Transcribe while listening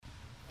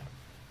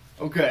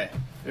Okay,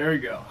 there we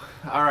go.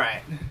 All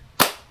right.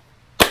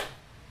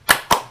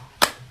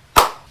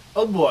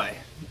 Oh boy.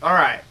 All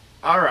right.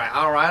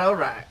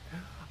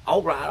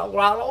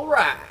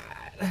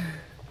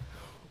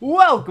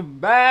 Welcome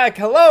back.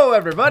 Hello,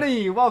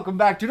 everybody. Welcome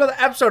back to another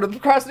episode of the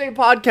Procrastinating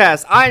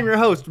Podcast. I am your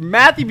host,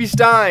 Matthew B.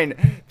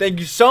 Stein. Thank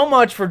you so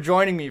much for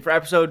joining me for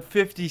episode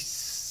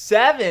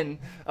 57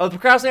 of the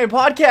Procrastinating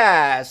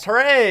Podcast.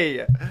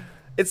 Hooray!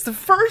 It's the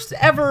first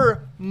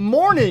ever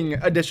morning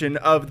edition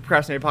of the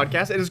Procrastinating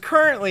Podcast. It is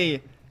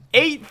currently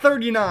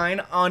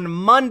 8:39 on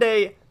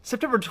Monday,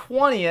 September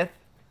 20th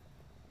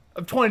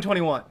of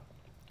 2021.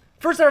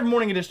 First ever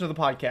morning edition of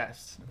the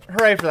podcast.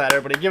 Hooray for that,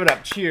 everybody. Give it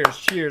up. Cheers,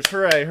 cheers,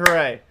 hooray,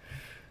 hooray.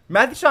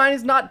 Matthew Stein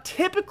is not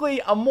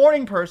typically a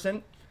morning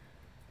person.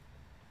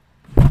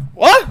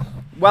 What?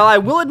 While I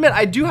will admit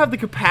I do have the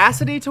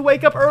capacity to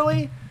wake up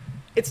early,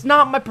 it's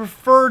not my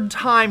preferred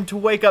time to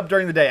wake up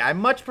during the day. I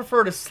much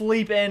prefer to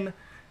sleep in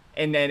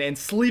and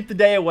sleep the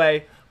day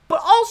away.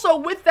 But also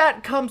with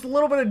that comes a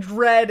little bit of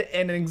dread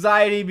and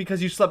anxiety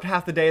because you slept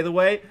half the day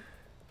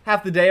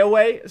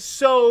away.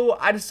 So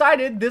I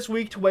decided this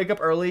week to wake up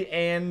early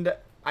and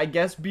I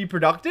guess be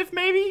productive,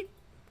 maybe?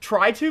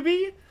 Try to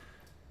be?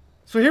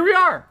 So here we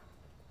are.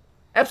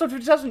 Episode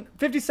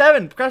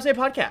 57,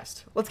 Procrastinating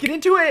Podcast. Let's get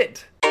into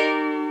it.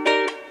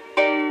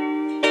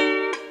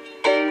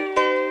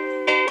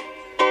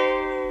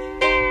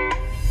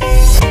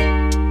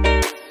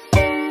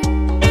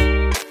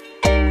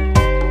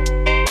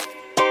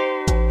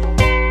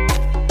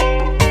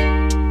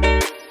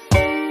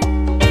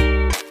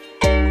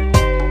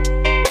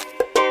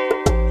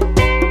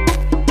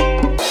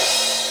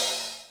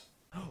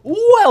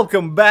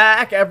 Welcome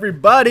back,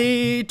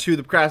 everybody, to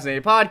the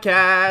Procrastinating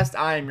Podcast.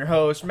 I am your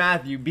host,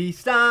 Matthew B.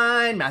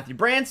 Stein, Matthew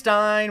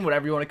Brandstein,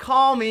 whatever you want to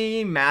call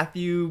me.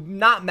 Matthew,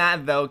 not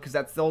Matt, though, because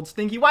that's the old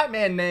stinky white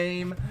man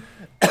name.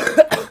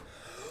 The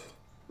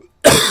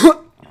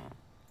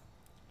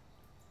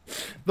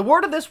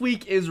word of this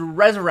week is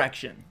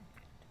resurrection.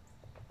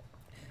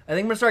 I think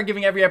I'm going to start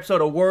giving every episode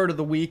a word of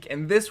the week,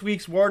 and this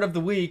week's word of the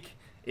week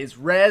is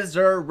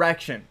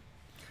resurrection.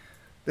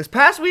 This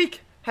past week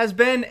has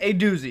been a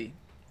doozy.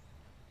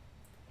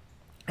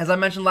 As I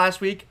mentioned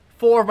last week,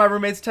 4 of my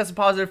roommates tested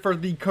positive for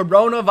the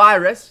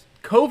coronavirus,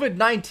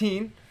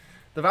 COVID-19,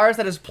 the virus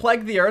that has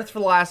plagued the earth for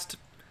the last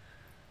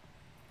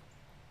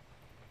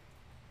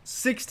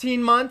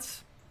 16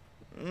 months,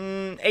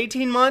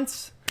 18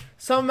 months,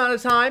 some amount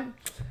of time.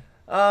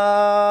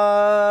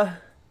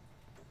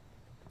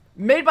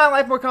 Made my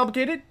life more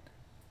complicated,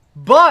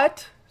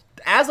 but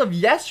as of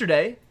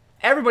yesterday,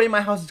 everybody in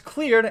my house is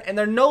cleared, and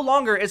there no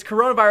longer is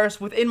coronavirus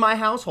within my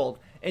household.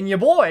 And your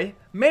boy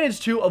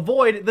managed to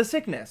avoid the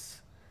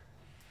sickness.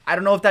 I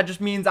don't know if that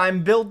just means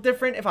I'm built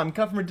different, if I'm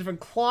cut from a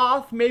different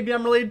cloth. Maybe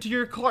I'm related to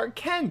your Clark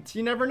Kent.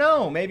 You never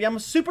know. Maybe I'm a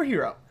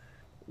superhero.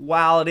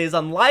 While it is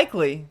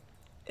unlikely,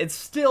 it's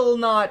still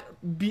not...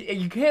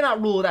 you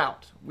cannot rule it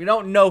out. We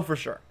don't know for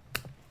sure.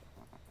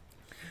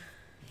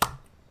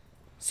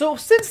 So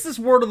since this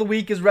word of the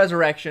week is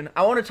resurrection,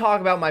 I want to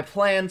talk about my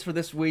plans for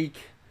this week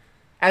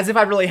as if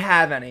I really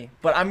have any.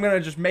 But I'm going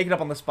to just make it up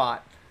on the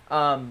spot.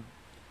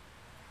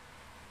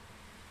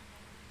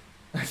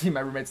 I see my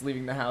roommates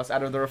leaving the house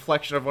out of the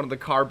reflection of one of the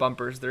car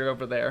bumpers. They're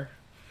over there.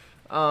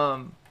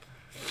 Hi!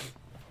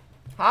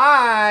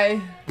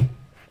 Have a good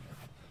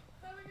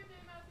day,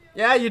 Matthew.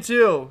 Yeah, you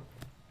too.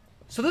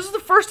 So this is the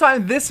first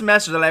time this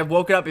semester that I've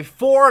woken up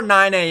before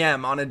 9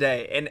 a.m. on a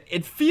day. And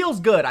it feels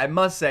good, I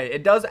must say.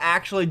 It does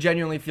actually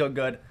genuinely feel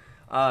good.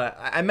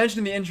 I mentioned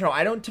in the intro,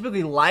 I don't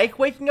typically like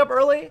waking up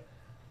early.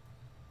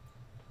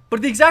 But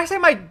at the exact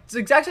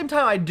same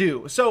time I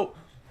do. So...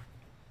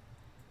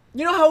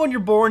 you know how when you're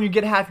born, you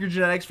get half your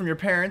genetics from your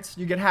parents?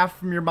 You get half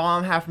from your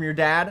mom, half from your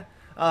dad?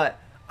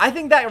 I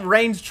think that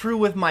reigns true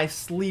with my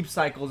sleep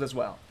cycles as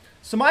well.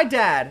 So my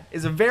dad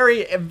is a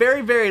very,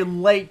 very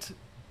late,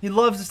 he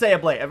loves to stay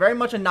up late. Very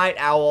much a night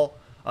owl.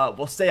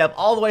 Will stay up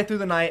all the way through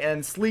the night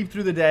and sleep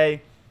through the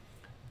day.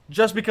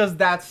 Just because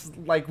that's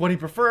like what he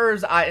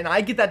prefers. And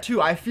I get that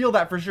too. I feel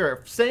that for sure.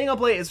 Staying up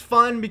late is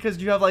fun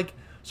because you have like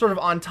sort of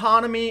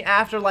autonomy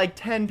after like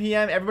 10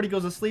 p.m. Everybody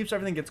goes to sleep so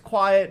everything gets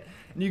quiet.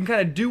 And you can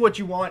kind of do what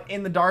you want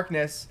in the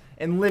darkness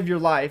and live your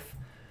life.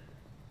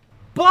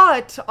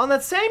 But, on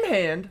that same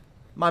hand,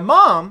 my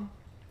mom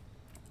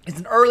is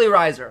an early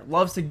riser.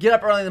 Loves to get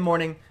up early in the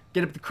morning,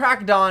 get up at the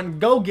crack of dawn,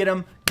 go get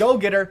him, go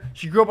get her.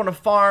 She grew up on a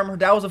farm. Her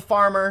dad was a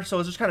farmer, so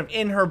it's just kind of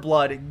in her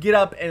blood. Get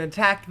up and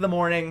attack the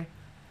morning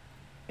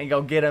and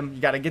go get him.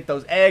 You got to get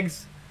those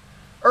eggs.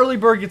 Early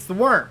bird gets the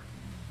worm.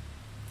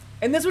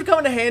 And this would come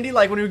into handy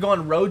like when we would go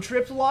on road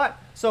trips a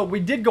lot. So, we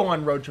did go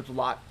on road trips a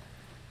lot.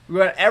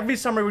 Every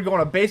summer we'd go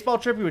on a baseball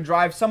trip. We would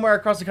drive somewhere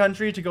across the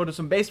country to go to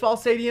some baseball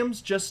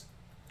stadiums just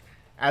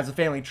as a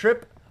family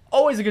trip.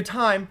 Always a good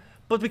time.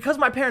 But because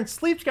my parents'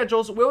 sleep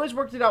schedules, we always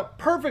worked it out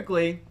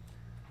perfectly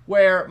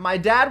where my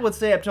dad would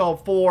stay up till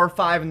 4 or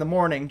 5 in the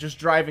morning just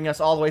driving us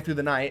all the way through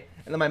the night.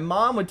 And then my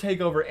mom would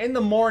take over in the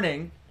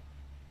morning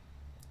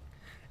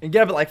and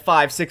get up at like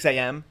 5, 6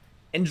 a.m.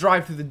 and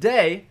drive through the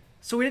day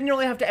so we didn't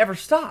really have to ever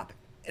stop.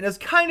 and it's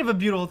kind of a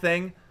beautiful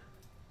thing.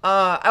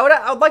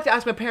 I would like to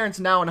ask my parents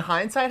now in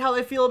hindsight how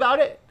they feel about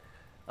it,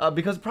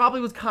 because it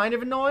probably was kind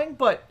of annoying,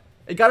 but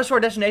it got us to our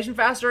destination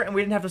faster, and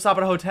we didn't have to stop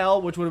at a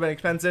hotel, which would have been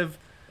expensive.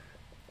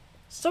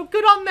 So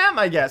good on them,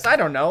 I guess. I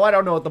don't know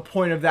what the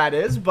point of that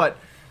is, but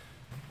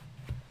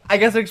I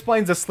guess it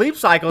explains the sleep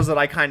cycles that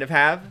I kind of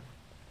have.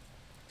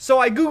 So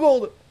I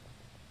googled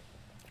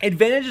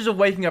advantages of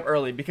waking up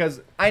early,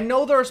 because I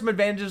know there are some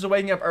advantages of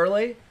waking up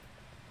early,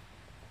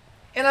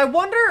 and I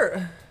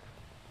wonder,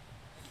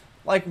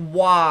 like,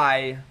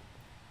 why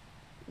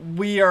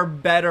we are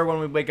better when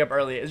we wake up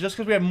early. Is it just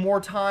because we have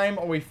more time,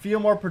 or we feel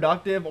more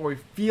productive, or we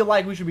feel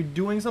like we should be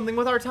doing something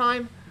with our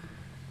time?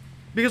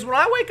 Because when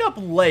I wake up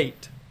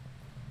late,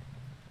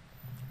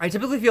 I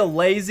typically feel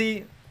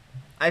lazy.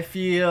 I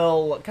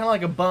feel kind of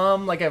like a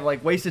bum, like I've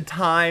like wasted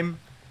time,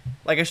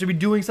 like I should be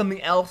doing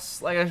something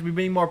else, like I should be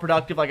being more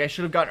productive, like I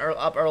should have gotten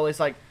up early. It's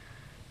like,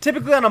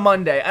 typically on a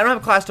Monday, I don't have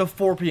a class till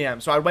 4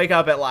 p.m., so I'd wake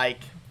up at like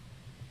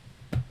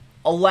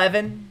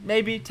 11,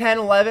 maybe 10,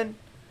 11.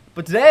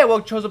 But today I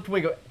chose up to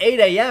wake up 8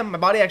 a.m. My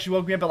body actually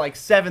woke me up at like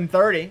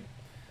 7:30.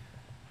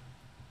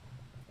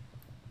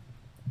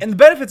 And the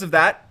benefits of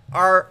that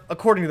are,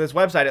 according to this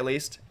website at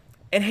least,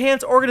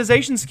 enhance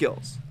organization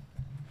skills.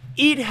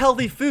 Eat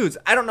healthy foods.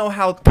 I don't know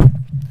how.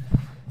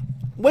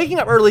 Waking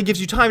up early gives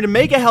you time to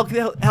make a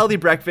healthy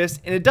breakfast,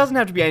 and it doesn't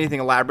have to be anything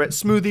elaborate.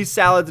 Smoothies,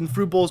 salads, and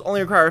fruit bowls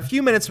only require a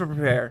few minutes to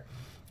prepare.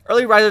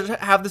 Early risers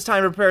have this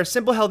time to prepare a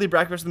simple, healthy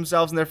breakfast for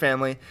themselves and their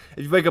family.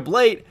 If you wake up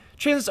late,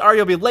 chances are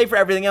you'll be late for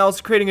everything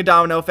else, creating a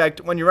domino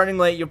effect. When you're running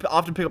late, you'll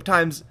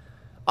oftentimes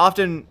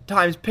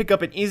pick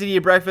up an easy-to-eat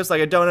breakfast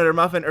like a donut or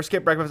muffin, or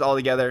skip breakfast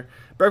altogether.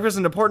 Breakfast is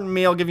an important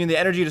meal, giving you the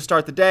energy to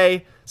start the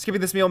day.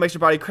 Skipping this meal makes your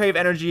body crave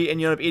energy, and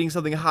you end up eating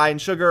something high in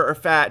sugar or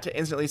fat to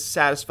instantly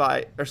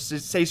satisfy or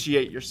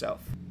satiate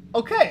yourself.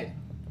 Okay,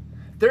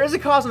 there is a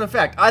cause and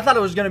effect. I thought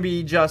it was going to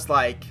be just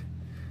like,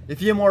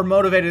 if you're more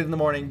motivated in the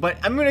morning, but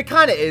I mean, it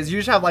kind of is. You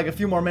just have like a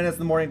few more minutes in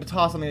the morning to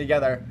toss something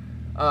together.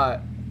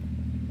 That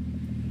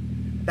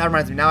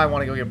reminds me, now I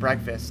want to go get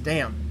breakfast.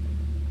 Damn.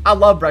 I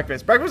love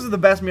breakfast. Breakfast is the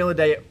best meal of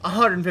the day,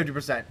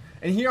 150%.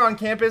 And here on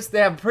campus, they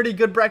have pretty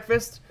good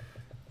breakfast.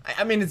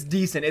 I mean, it's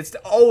decent. It's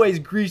always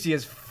greasy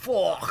as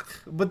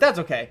fuck, but that's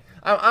okay.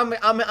 I'm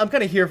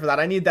kind of here for that.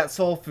 I need that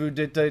soul food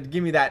to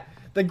give me that.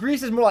 The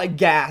grease is more like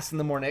gas in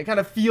the morning. It kind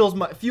of fuels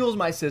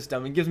my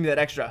system and gives me that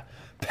extra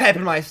pep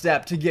in my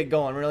step to get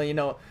going. Really,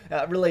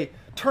 really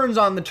turns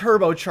on the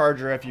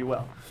turbocharger, if you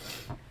will.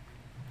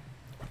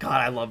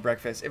 God, I love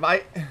breakfast. If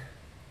I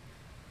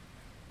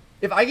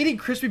could eat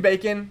crispy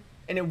bacon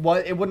and it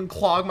wouldn't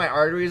clog my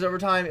arteries over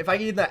time, if I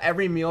could eat that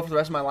every meal for the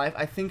rest of my life,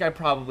 I think I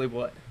probably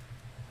would.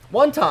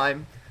 One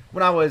time,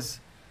 when I was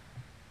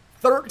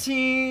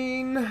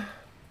 13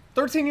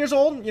 years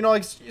old,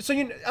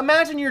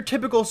 imagine your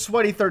typical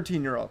sweaty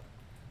 13-year-old.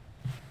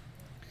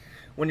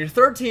 When you're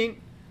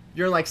 13,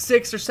 you're in like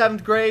 6th or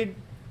 7th grade,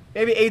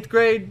 maybe 8th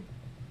grade.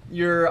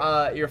 You're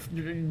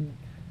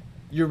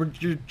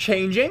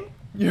changing.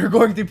 You're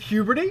going through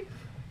puberty.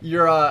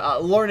 You're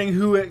learning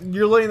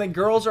that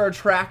girls are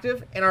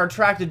attractive and are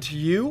attracted to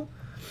you.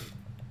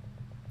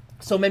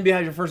 So maybe you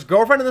had your first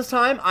girlfriend at this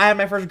time. I had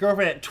my first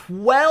girlfriend at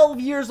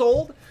 12 years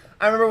old.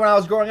 I remember when I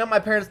was growing up, my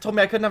parents told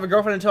me I couldn't have a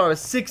girlfriend until I was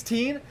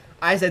 16.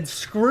 I said,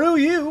 screw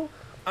you.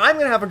 I'm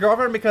going to have a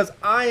girlfriend because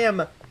I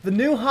am the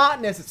new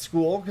hotness at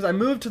school, because I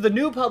moved to the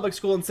new public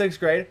school in 6th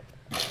grade.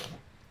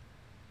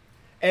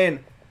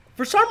 And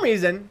for some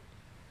reason,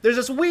 there's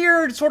this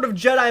weird sort of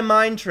Jedi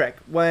mind trick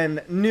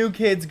when new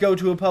kids go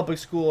to a public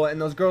school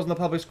and those girls in the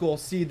public school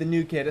see the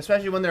new kid,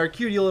 especially when they're a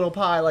cutie little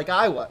pie like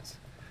I was.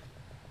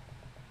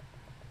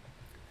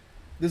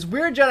 This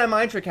weird Jedi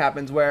mind trick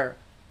happens where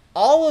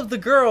all of the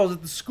girls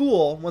at the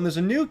school, when there's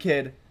a new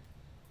kid,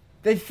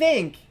 they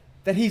think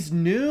that he's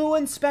new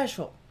and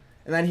special,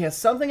 and that he has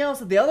something else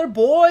that the other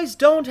boys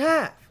don't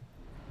have.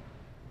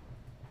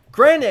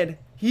 Granted,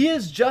 he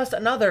is just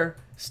another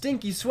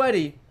stinky,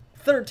 sweaty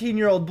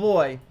 13-year-old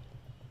boy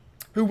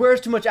who wears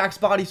too much Axe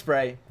body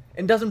spray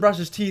and doesn't brush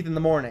his teeth in the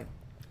morning.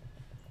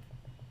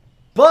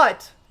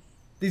 But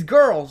these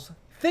girls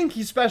think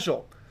he's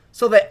special,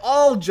 so they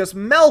all just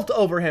melt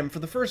over him for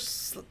the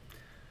first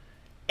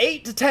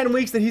 8 to 10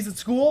 weeks that he's at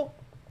school.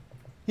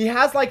 He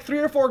has like 3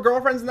 or 4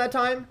 girlfriends in that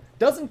time.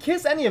 Doesn't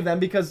kiss any of them,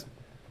 because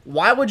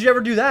why would you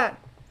ever do that?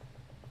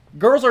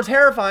 Girls are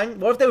terrifying.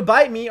 What if they would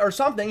bite me or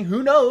something?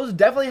 Who knows?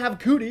 Definitely have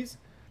cooties.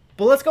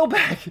 But let's go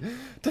back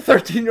to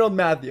 13-year-old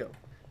Matthew.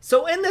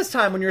 So in this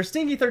time, when you're a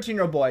stinky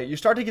 13-year-old boy, you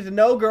start to get to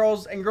know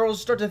girls, and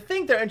girls start to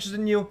think they're interested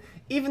in you,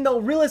 even though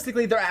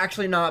realistically they're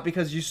actually not,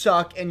 because you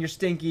suck and you're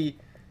stinky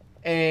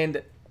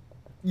and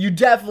you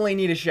definitely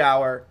need a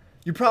shower.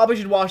 You probably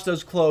should wash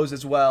those clothes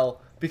as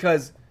well,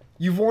 because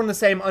you've worn the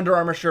same Under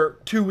Armour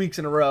shirt 2 weeks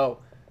in a row,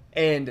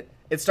 and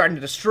it's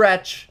starting to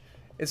stretch,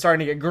 it's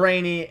starting to get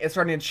grainy, it's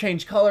starting to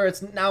change color.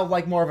 It's now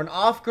like more of an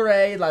off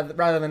gray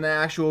rather than an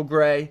actual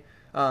gray.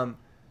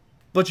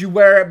 But you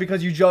wear it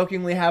because you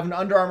jokingly have an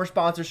Under Armour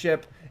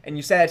sponsorship, and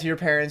you say it to your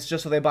parents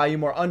just so they buy you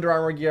more Under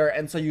Armour gear,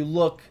 and so you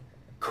look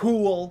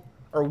cool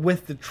or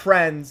with the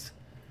trends.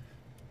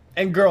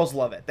 And girls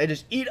love it. They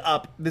just eat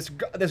up this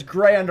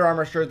gray Under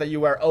Armour shirt that you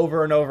wear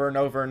over and over and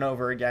over and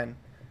over again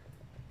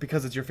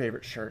because it's your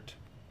favorite shirt.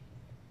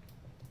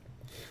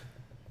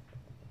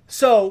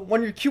 So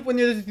when you're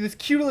this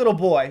cute little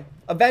boy,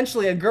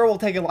 eventually a girl will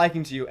take a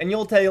liking to you, and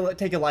you'll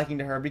take a liking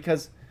to her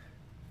because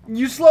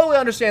you slowly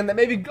understand that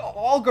maybe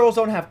all girls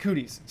don't have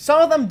cooties.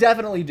 Some of them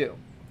definitely do.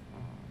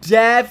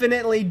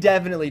 Definitely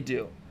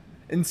do.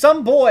 And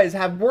some boys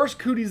have worse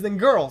cooties than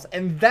girls,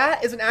 and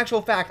that is an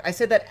actual fact. I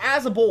said that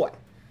as a boy.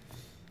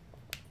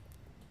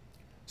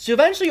 So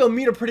eventually you'll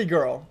meet a pretty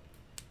girl,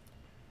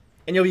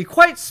 and you'll be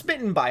quite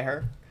smitten by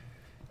her,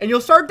 and you'll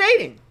start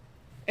dating.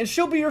 And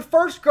she'll be your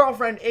first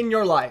girlfriend in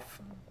your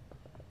life.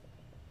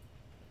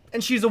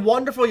 And she's a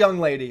wonderful young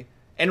lady.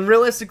 And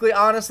realistically,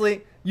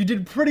 honestly, you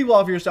did pretty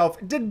well for yourself.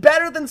 Did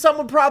better than some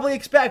would probably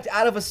expect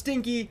out of a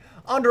stinky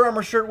Under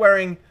Armour shirt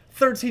wearing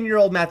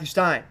 13-year-old Matthew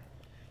Stein.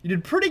 You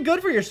did pretty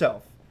good for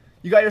yourself.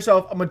 You got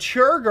yourself a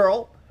mature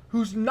girl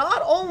who's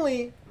not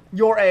only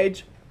your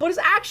age, but is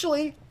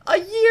actually a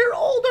year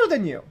older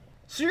than you.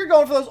 So you're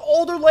going for those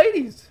older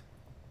ladies.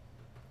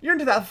 You're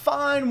into that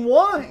fine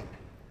wine.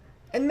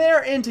 And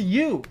they're into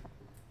you.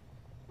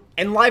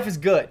 And life is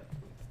good.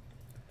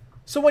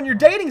 So when you're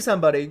dating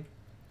somebody,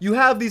 you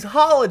have these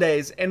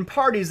holidays and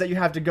parties that you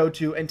have to go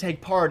to and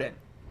take part in.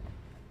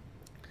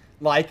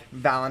 Like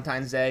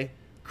Valentine's Day,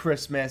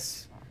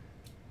 Christmas,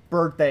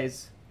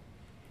 birthdays.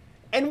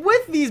 And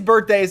with these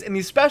birthdays and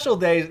these special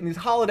days and these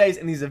holidays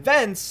and these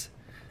events,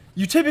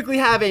 you typically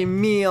have a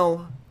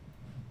meal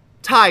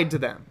tied to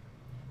them.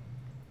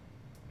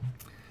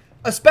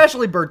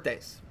 Especially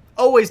birthdays.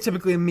 Always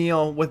typically a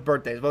meal with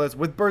birthdays. Whether it's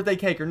with birthday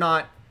cake or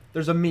not,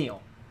 there's a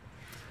meal.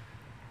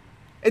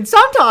 And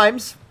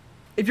sometimes,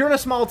 if you're in a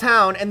small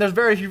town and there's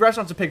very few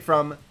restaurants to pick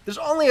from, there's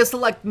only a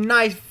select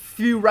nice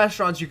few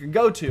restaurants you can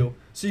go to.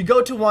 So you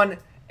go to one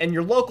in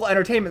your local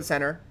entertainment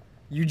center,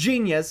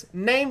 Eugenia's,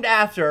 named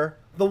after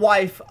the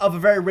wife of a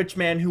very rich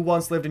man who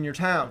once lived in your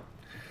town.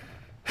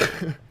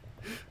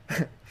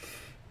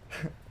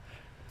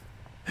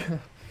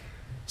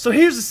 So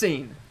here's the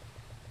scene.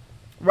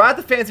 We're at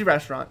the fancy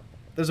restaurant.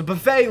 There's a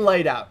buffet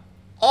laid out.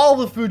 All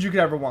the food you could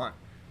ever want.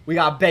 We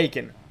got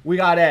bacon. We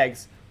got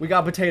eggs. We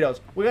got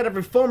potatoes. We got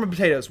every form of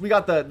potatoes. We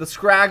got the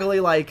scraggly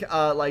like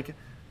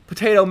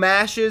potato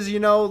mashes, you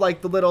know,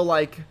 like the little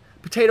like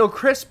potato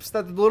crisps,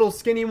 the little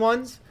skinny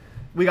ones.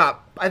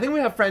 I think we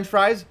have French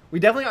fries. We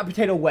definitely got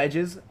potato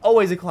wedges.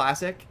 Always a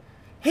classic.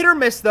 Hit or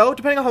miss though,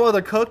 depending on how well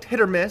they're cooked. Hit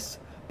or miss,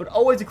 but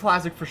always a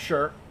classic for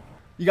sure.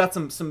 You got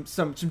some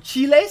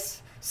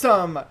chiles.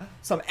 Some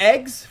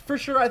eggs, for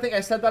sure. I think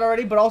I said that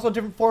already, but also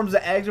different forms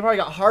of eggs. We probably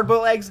got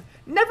hard-boiled eggs.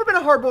 Never been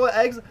a hard-boiled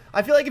eggs.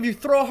 I feel like if you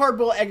throw a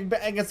hard-boiled egg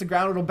against the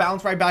ground, it'll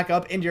bounce right back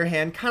up into your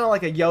hand, kind of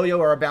like a yo-yo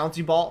or a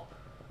bouncy ball.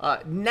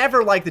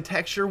 Never liked the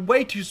texture.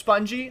 Way too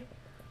spongy.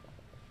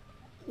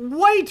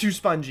 Way too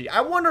spongy.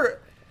 I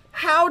wonder,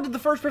 how did the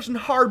first person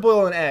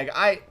hard-boil an egg?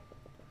 I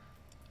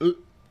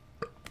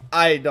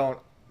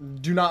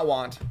do not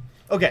want.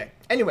 Okay,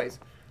 anyways.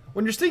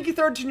 When you're stinky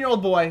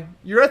 13-year-old boy,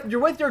 you're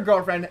with your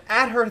girlfriend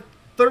at her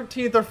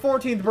 13th or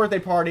 14th birthday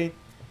party.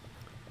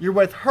 You're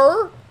with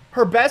her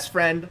best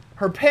friend,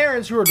 her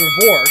parents who are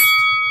divorced,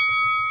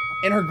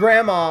 and her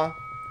grandma,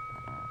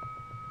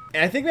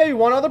 and I think maybe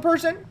one other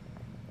person.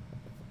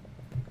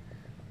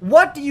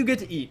 What do you get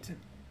to eat?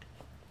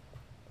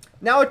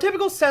 Now, a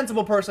typical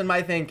sensible person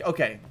might think,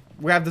 okay,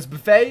 we have this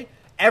buffet,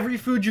 every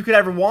food you could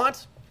ever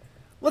want.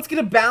 Let's get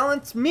a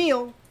balanced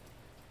meal,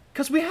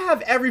 because we have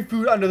every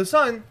food under the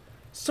sun.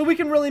 So we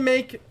can really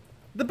make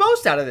the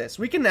most out of this.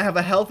 We can have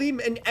a healthy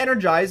and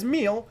energized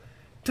meal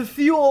to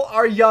fuel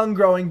our young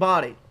growing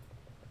body.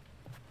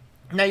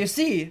 Now you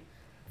see,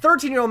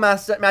 13-year-old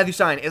Matthew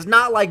Stein is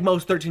not like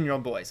most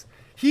 13-year-old boys.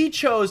 He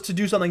chose to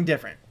do something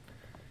different.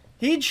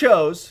 He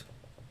chose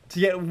to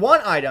get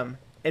one item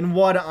and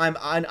one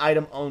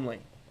item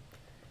only.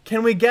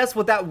 Can we guess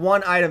what that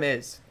one item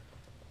is?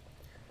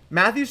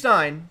 Matthew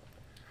Stein,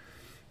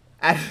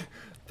 at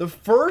the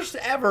first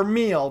ever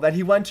meal that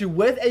he went to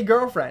with a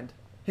girlfriend,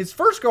 his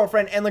first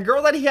girlfriend, and the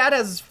girl that he had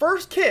as his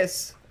first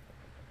kiss,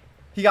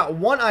 he got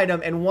one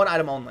item and one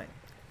item only.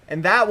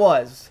 And that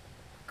was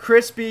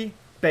crispy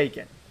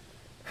bacon.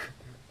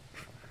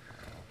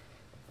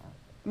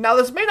 Now,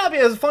 this may not be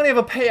as funny of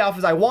a payoff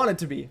as I want it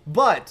to be,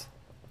 but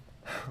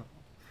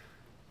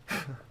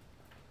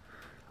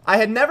I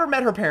had never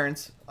met her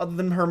parents, other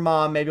than her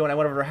mom, maybe when I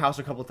went over to her house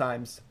a couple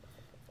times.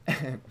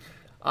 And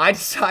I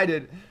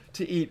decided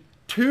to eat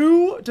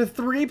 2 to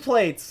 3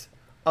 plates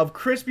of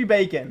crispy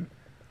bacon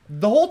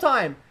the whole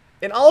time.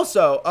 And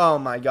also, oh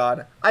my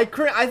god, I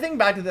think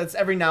back to this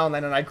every now and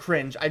then and I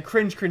cringe. I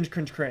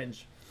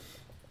cringe.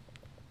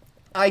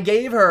 I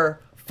gave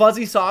her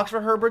fuzzy socks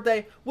for her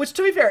birthday, which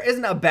to be fair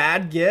isn't a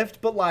bad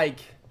gift, but like,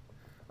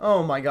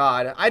 oh my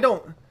god,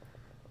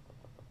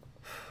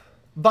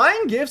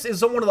 buying gifts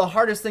is one of the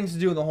hardest things to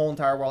do in the whole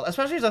entire world,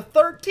 especially as a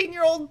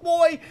 13-year-old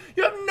boy.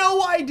 You have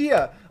no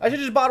idea. I should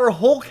just bought her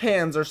Hulk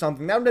hands or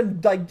something. That would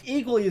have been like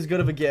equally as good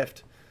of a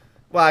gift.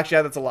 Well,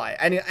 actually, that's a lie.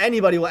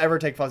 Anybody will ever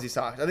take fuzzy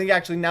socks. I think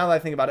actually, now that I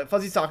think about it,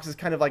 fuzzy socks is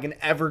kind of like an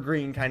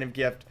evergreen kind of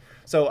gift.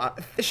 So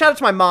shout out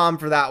to my mom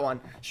for that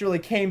one. She really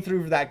came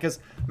through for that because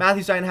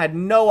Matthew Stein had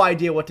no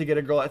idea what to get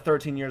a girl at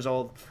 13 years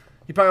old.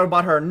 He probably would have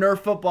bought her a Nerf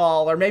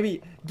football or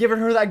maybe given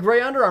her that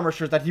gray Under Armour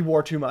shirt that he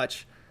wore too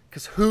much.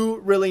 Because who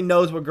really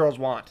knows what girls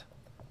want?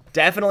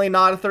 Definitely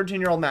not a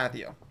 13-year-old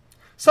Matthew.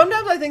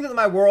 Sometimes I think that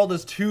my world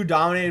is too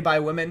dominated by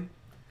women.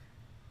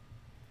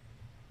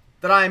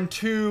 That I'm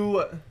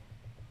too...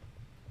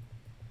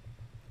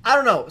 I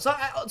don't know.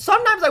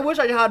 Sometimes I wish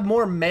I had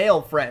more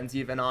male friends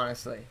even,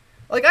 honestly.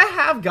 Like, I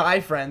have guy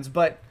friends,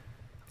 but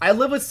I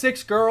live with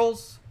 6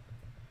 girls.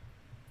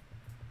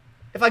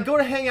 If I go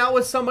to hang out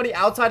with somebody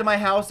outside of my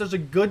house, there's a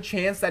good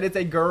chance that it's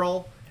a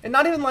girl. And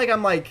not even like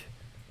I'm like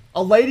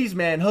a ladies'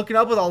 man hooking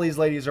up with all these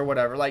ladies or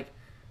whatever. Like,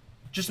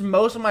 just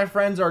most of my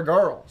friends are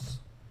girls.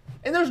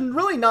 And there's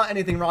really not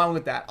anything wrong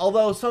with that.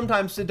 Although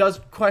sometimes it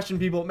does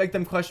make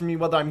them question me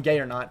whether I'm gay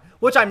or not.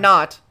 Which I'm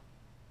not.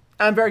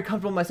 I'm very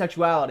comfortable with my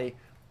sexuality.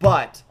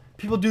 But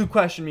people do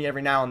question me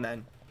every now and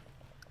then.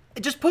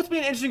 It just puts me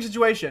in an interesting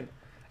situation.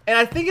 And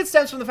I think it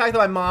stems from the fact that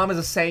my mom is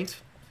a saint.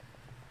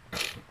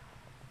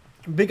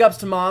 Big ups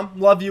to Mom.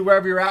 Love you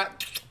wherever you're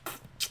at.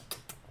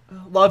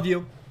 Love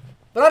you.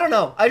 But I don't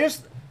know.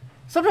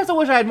 Sometimes I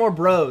wish I had more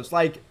bros.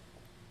 Like,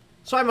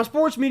 so I'm a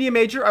sports media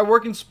major. I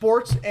work in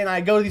sports and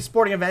I go to these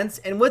sporting events.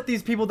 And with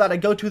these people that I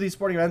go to these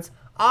sporting events,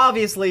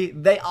 obviously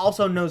they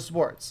also know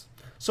sports.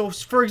 So,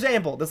 for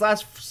example, this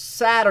last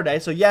Saturday,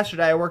 so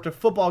yesterday, I worked a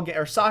football game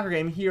or soccer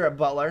game here at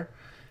Butler.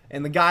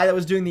 And the guy that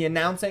was doing the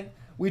announcing,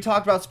 we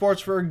talked about sports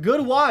for a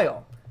good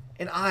while.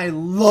 And I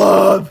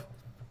love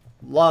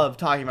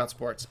talking about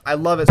sports. I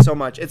love it so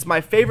much. It's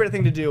my favorite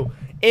thing to do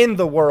in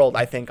the world,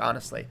 I think,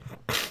 honestly.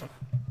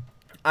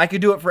 I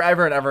could do it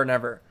forever and ever and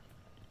ever.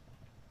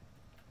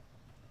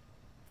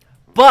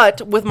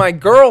 But with my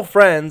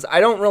girlfriends,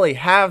 I don't really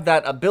have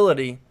that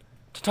ability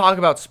to talk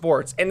about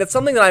sports. And it's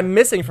something that I'm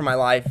missing from my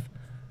life.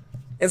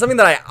 And something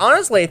that I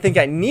honestly think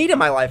I need in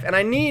my life. And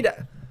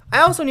I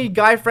also need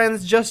guy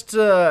friends just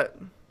to...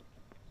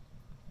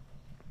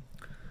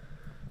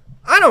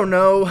 I don't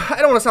know. I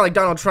don't want to sound like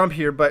Donald Trump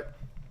here, but...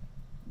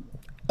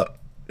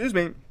 excuse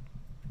me.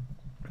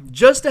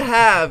 Just to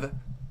have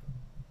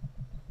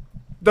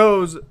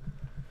those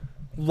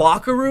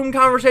locker room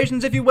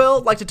conversations, if you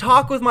will. Like to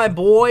talk with my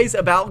boys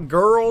about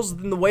girls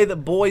in the way that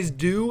boys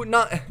do.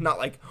 Not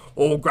like,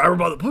 oh, grab her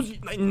by the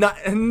pussy.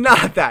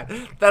 Not that.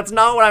 That's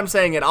not what I'm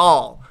saying at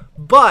all.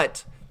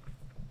 But...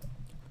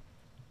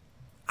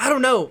 I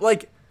don't know,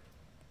 like,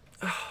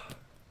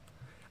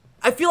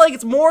 I feel like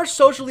it's more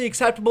socially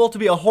acceptable to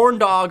be a horn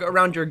dog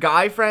around your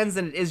guy friends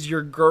than it is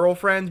your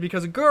girlfriends,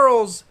 because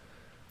girls,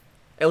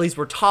 at least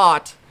we're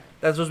taught,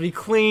 that's supposed to be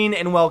clean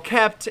and well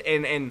kept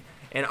and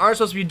aren't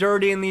supposed to be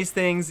dirty in these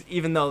things,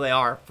 even though they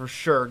are, for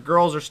sure.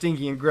 Girls are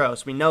stinky and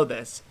gross, we know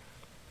this.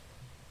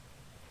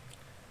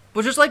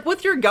 But just like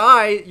with your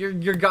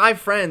guy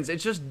friends,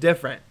 it's just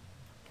different.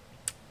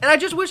 And I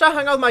just wish I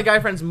hung out with my guy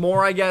friends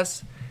more, I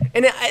guess.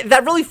 And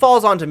that really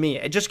falls onto me.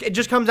 It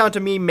just comes down to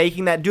me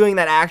doing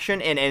that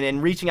action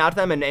and reaching out to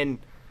them and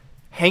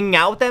hanging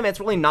out with them. It's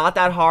really not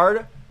that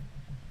hard.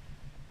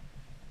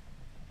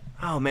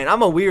 Oh man,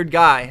 I'm a weird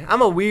guy.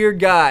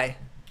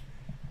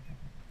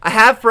 I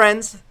have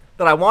friends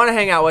that I want to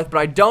hang out with, but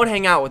I don't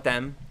hang out with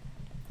them.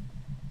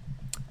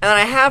 And then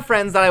I have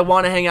friends that I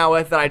want to hang out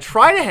with that I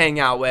try to hang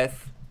out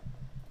with,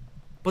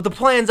 but the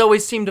plans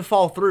always seem to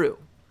fall through.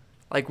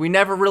 Like we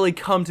never really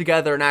come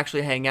together and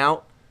actually hang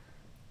out.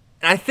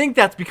 And I think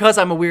that's because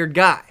I'm a weird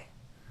guy.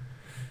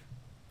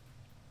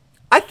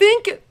 I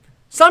think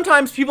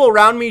sometimes people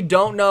around me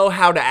don't know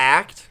how to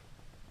act.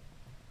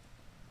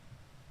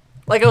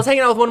 Like I was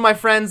hanging out with one of my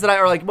friends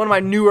one of my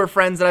newer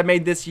friends that I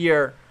made this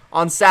year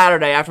on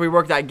Saturday after we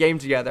worked that game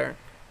together.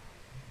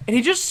 And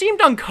he just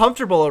seemed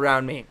uncomfortable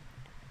around me.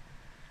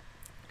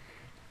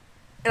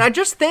 And I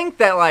just think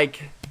that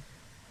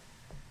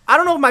I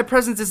don't know if my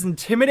presence is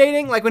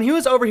intimidating. Like when he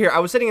was over here, I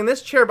was sitting in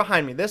this chair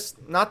behind me.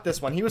 Not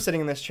this one. He was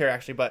sitting in this chair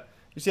actually, but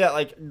you see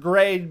that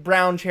gray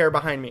brown chair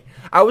behind me.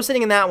 I was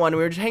sitting in that one.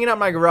 We were just hanging out in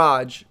my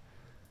garage.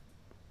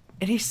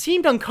 And he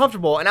seemed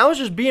uncomfortable, and I was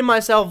just being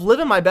myself,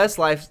 living my best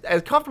life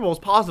as comfortable as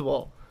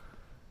possible.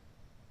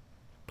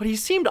 But he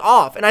seemed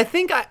off, and I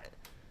think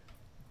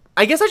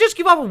I guess I just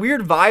give off a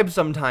weird vibe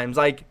sometimes.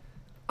 Like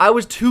I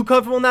was too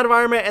comfortable in that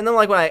environment, and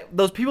then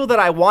those people that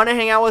I want to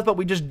hang out with, but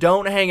we just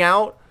don't hang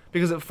out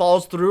because it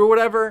falls through or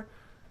whatever.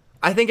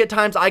 I think at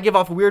times I give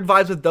off weird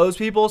vibes with those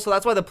people, so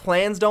that's why the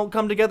plans don't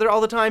come together all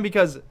the time,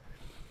 because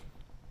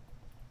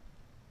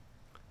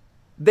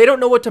they don't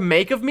know what to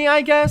make of me,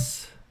 I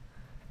guess.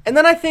 And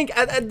then I think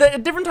at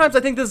different times I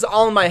think this is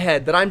all in my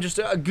head, that I'm just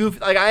a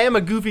goofy, I am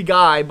a goofy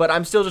guy, but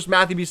I'm still just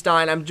Matthew B.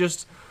 Stein. I'm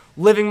just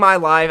living my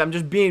life. I'm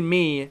just being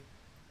me.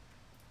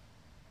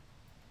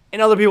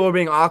 And other people are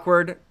being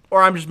awkward,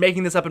 or I'm just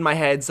making this up in my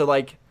head, so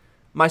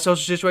my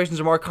social situations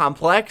are more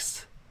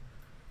complex.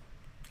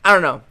 I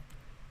don't know.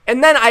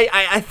 And then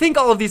I think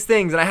all of these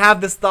things, and I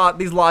have this thought,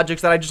 these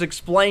logics that I just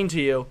explained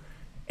to you.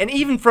 And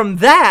even from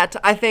that,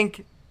 I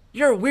think,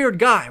 You're a weird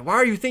guy. Why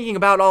are you thinking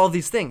about all of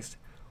these things?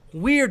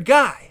 Weird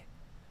guy.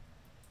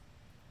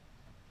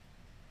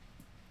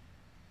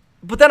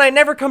 But then I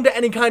never come to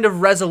any kind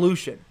of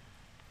resolution.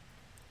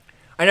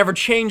 I never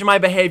change my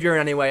behavior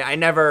in any way. I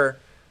never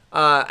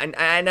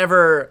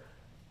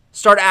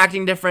start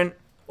acting different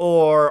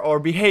or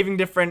behaving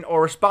different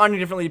or responding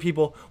differently to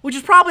people, which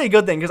is probably a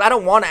good thing because I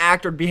don't want to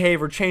act or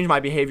behave or change my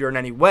behavior in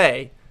any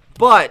way.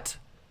 But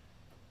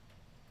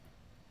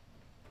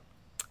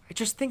I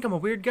just think I'm a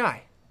weird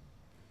guy.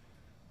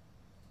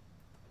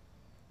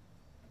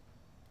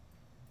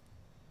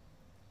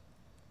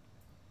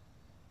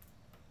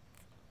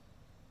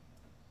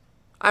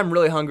 I'm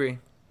really hungry.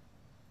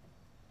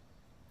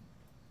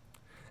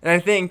 And I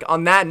think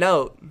on that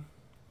note,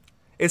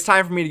 it's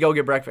time for me to go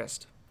get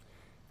breakfast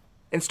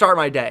and start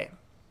my day.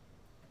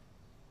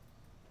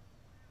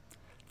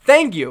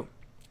 Thank you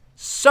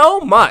so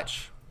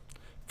much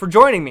for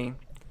joining me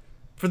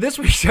for this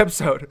week's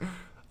episode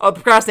of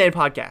the Procrastinated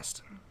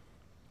Podcast.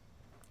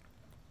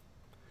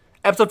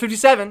 Episode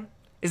 57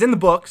 is in the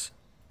books.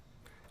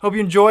 Hope you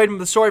enjoyed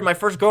the story of my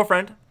first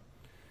girlfriend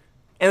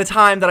and the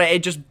time that I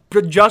ate just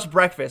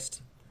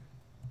breakfast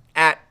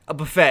at a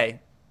buffet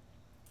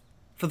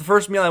for the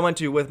first meal I went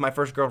to with my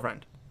first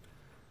girlfriend.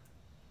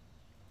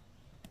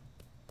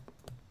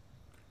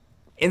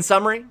 In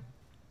summary,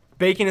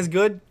 bacon is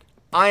good.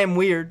 I am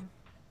weird.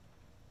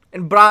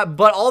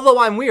 But although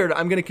I'm weird,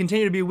 I'm going to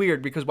continue to be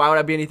weird because why would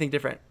I be anything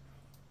different?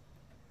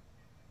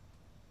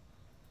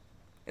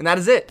 And that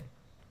is it.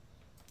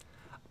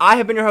 I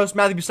have been your host,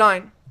 Matthew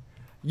Bustein.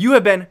 You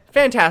have been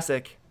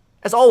fantastic,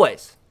 as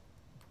always.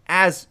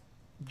 As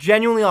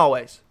genuinely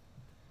always.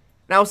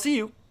 And I will see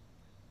you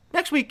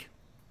next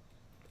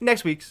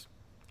week's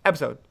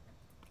episode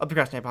of the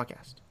Procrastinated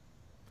Podcast.